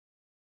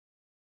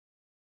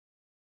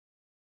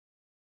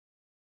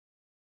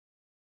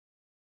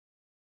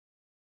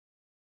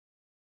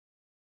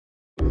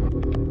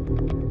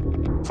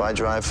If I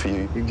drive for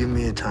you, you give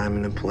me a time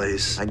and a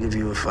place. I give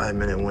you a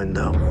 5-minute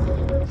window.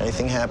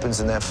 Anything happens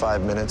in that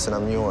 5 minutes, and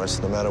I'm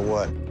yours, no matter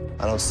what.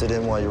 I don't sit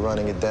in while you're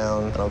running it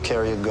down. I don't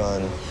carry a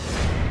gun.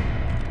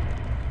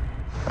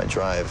 I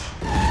drive.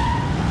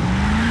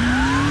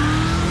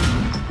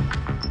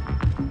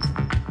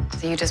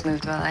 So you just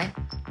moved to LA?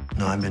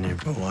 No, I've been here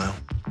for a while.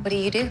 What do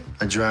you do?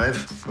 I drive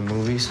for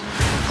movies.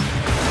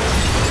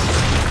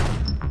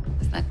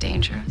 Isn't that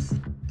dangerous?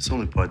 It's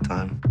only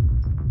part-time.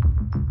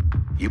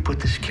 You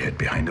put this kid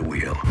behind the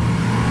wheel.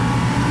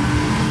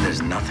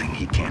 There's nothing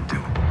he can't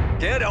do.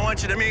 Kid, I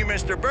want you to meet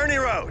Mr. Bernie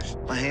Rose.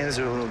 My hands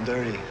are a little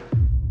dirty.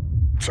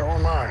 So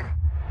am I.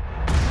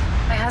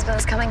 My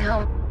husband's coming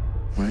home.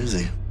 Where is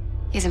he?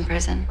 He's in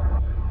prison.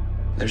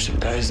 There's some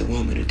guys that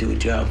want me to do a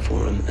job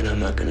for them, and I'm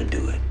not gonna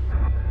do it.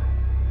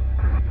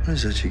 What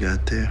is that you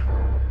got there?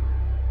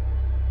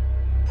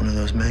 One of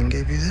those men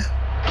gave you that?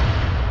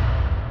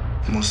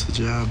 What's the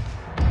job?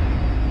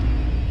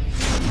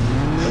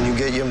 When you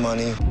get your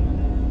money,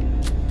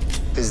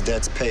 his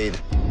debt's paid.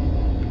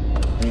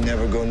 You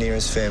never go near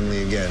his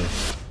family again.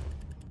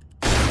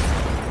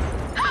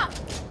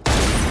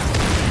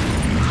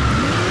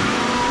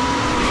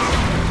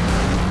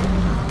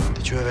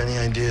 Did you have any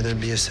idea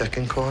there'd be a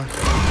second car?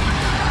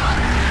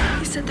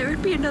 He said there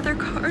would be another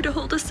car to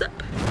hold us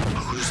up.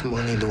 Whose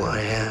money do I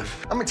have?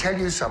 I'm gonna tell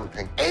you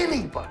something.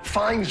 Anybody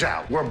finds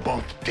out, we're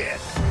both dead.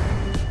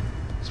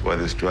 That's why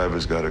this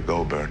driver's gotta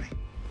go, Bernie.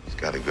 He's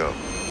gotta go.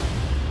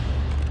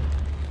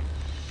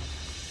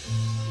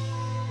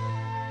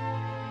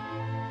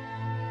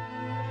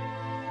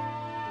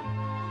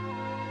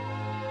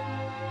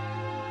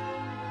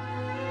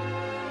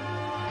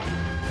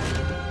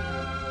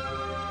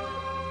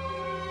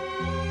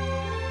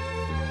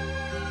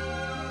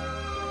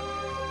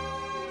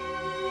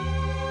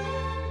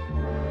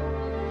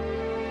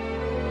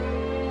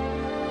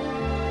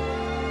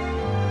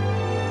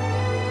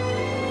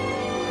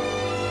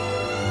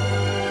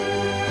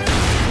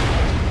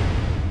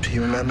 Do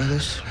you remember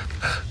this?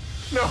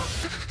 No.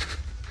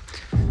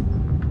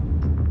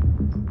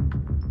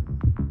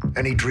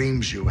 Any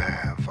dreams you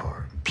have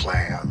or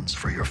plans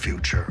for your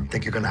future, I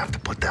think you're gonna have to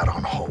put that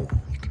on hold.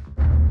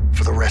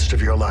 For the rest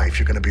of your life,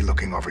 you're gonna be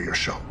looking over your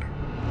shoulder.